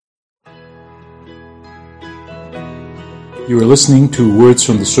You are listening to Words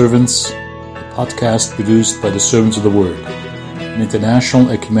from the Servants, a podcast produced by the Servants of the Word, an international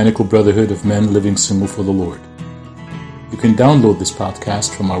ecumenical brotherhood of men living single for the Lord. You can download this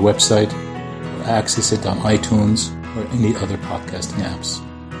podcast from our website or access it on iTunes or any other podcasting apps.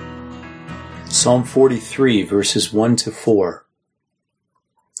 Psalm 43, verses 1 to 4.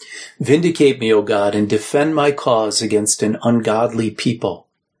 Vindicate me, O God, and defend my cause against an ungodly people.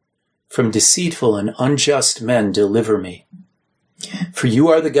 From deceitful and unjust men deliver me. For you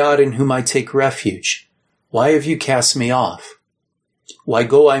are the God in whom I take refuge. Why have you cast me off? Why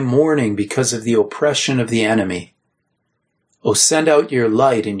go I mourning because of the oppression of the enemy? O send out your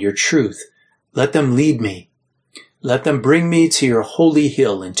light and your truth. Let them lead me. Let them bring me to your holy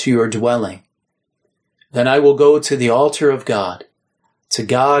hill and to your dwelling. Then I will go to the altar of God, to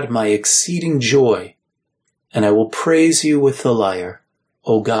God my exceeding joy, and I will praise you with the lyre,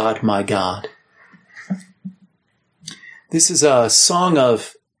 O God, my God. This is a song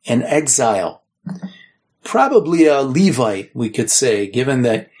of an exile, probably a Levite, we could say, given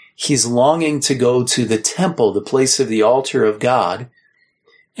that he's longing to go to the temple, the place of the altar of God,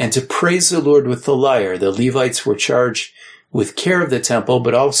 and to praise the Lord with the lyre. The Levites were charged with care of the temple,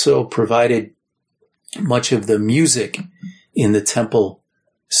 but also provided much of the music in the temple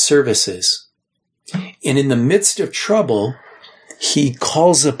services. And in the midst of trouble, he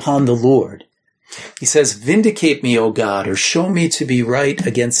calls upon the Lord. He says, vindicate me, O God, or show me to be right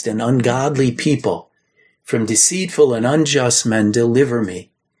against an ungodly people. From deceitful and unjust men, deliver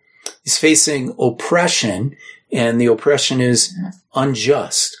me. He's facing oppression, and the oppression is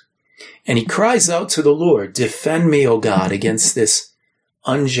unjust. And he cries out to the Lord, defend me, O God, against this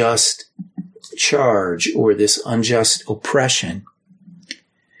unjust charge or this unjust oppression.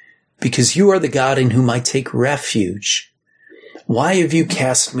 Because you are the God in whom I take refuge. Why have you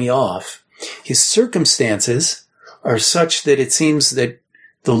cast me off? His circumstances are such that it seems that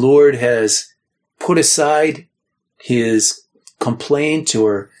the Lord has put aside his complaint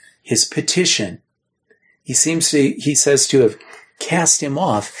or his petition. He says to have cast him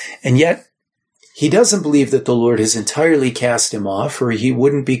off, and yet he doesn't believe that the Lord has entirely cast him off, or he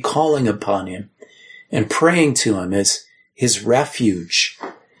wouldn't be calling upon him and praying to him as his refuge,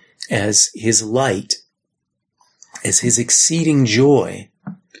 as his light, as his exceeding joy.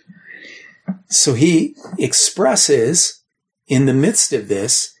 So he expresses in the midst of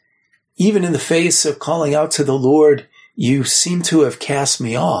this, even in the face of calling out to the Lord, you seem to have cast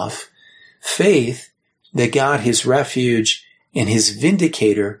me off, faith that God, his refuge and his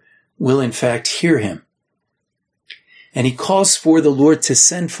vindicator, will in fact hear him. And he calls for the Lord to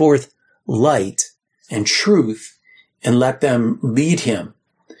send forth light and truth and let them lead him.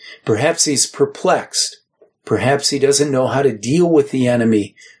 Perhaps he's perplexed. Perhaps he doesn't know how to deal with the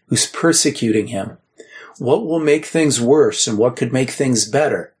enemy who's persecuting him. What will make things worse and what could make things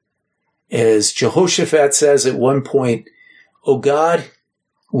better? As Jehoshaphat says at one point, O God,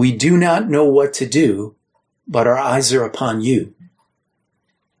 we do not know what to do, but our eyes are upon you.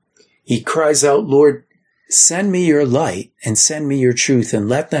 He cries out, Lord, send me your light and send me your truth and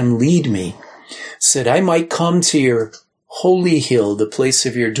let them lead me so that I might come to your holy hill, the place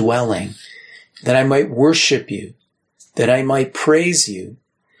of your dwelling, that I might worship you, that I might praise you.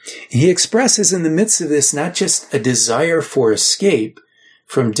 And he expresses in the midst of this not just a desire for escape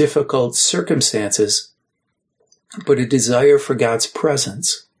from difficult circumstances, but a desire for God's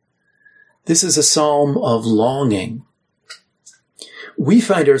presence. This is a psalm of longing. We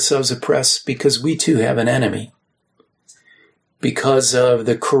find ourselves oppressed because we too have an enemy, because of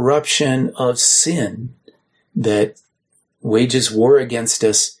the corruption of sin that wages war against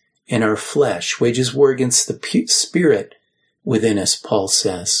us in our flesh, wages war against the spirit within us, Paul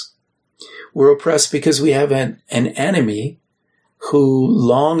says. We're oppressed because we have an enemy who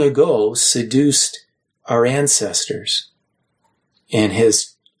long ago seduced our ancestors and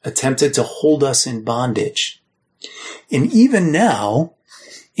has attempted to hold us in bondage. And even now,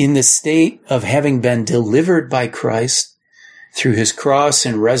 in the state of having been delivered by Christ through his cross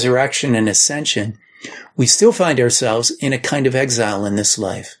and resurrection and ascension, we still find ourselves in a kind of exile in this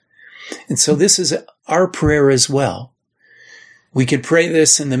life. And so this is our prayer as well. We could pray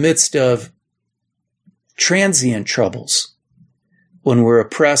this in the midst of transient troubles, when we're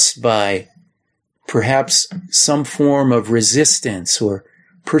oppressed by perhaps some form of resistance or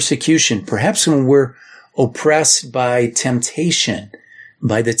persecution, perhaps when we're oppressed by temptation,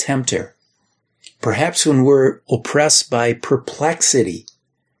 by the tempter, perhaps when we're oppressed by perplexity.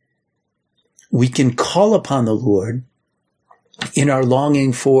 We can call upon the Lord in our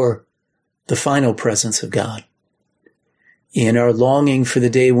longing for the final presence of God, in our longing for the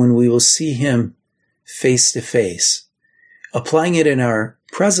day when we will see him face to face, applying it in our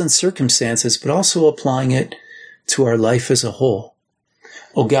present circumstances, but also applying it to our life as a whole.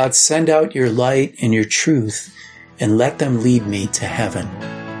 Oh God, send out your light and your truth and let them lead me to heaven.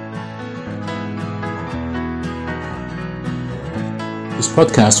 This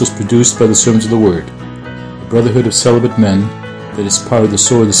podcast was produced by the Servants of the Word, a brotherhood of celibate men that is part of the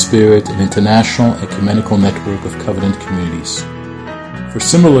Sword of the Spirit, an international ecumenical network of covenant communities. For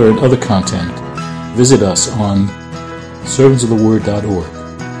similar and other content, visit us on servantsoftheword.org.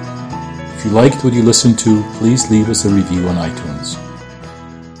 If you liked what you listened to, please leave us a review on iTunes.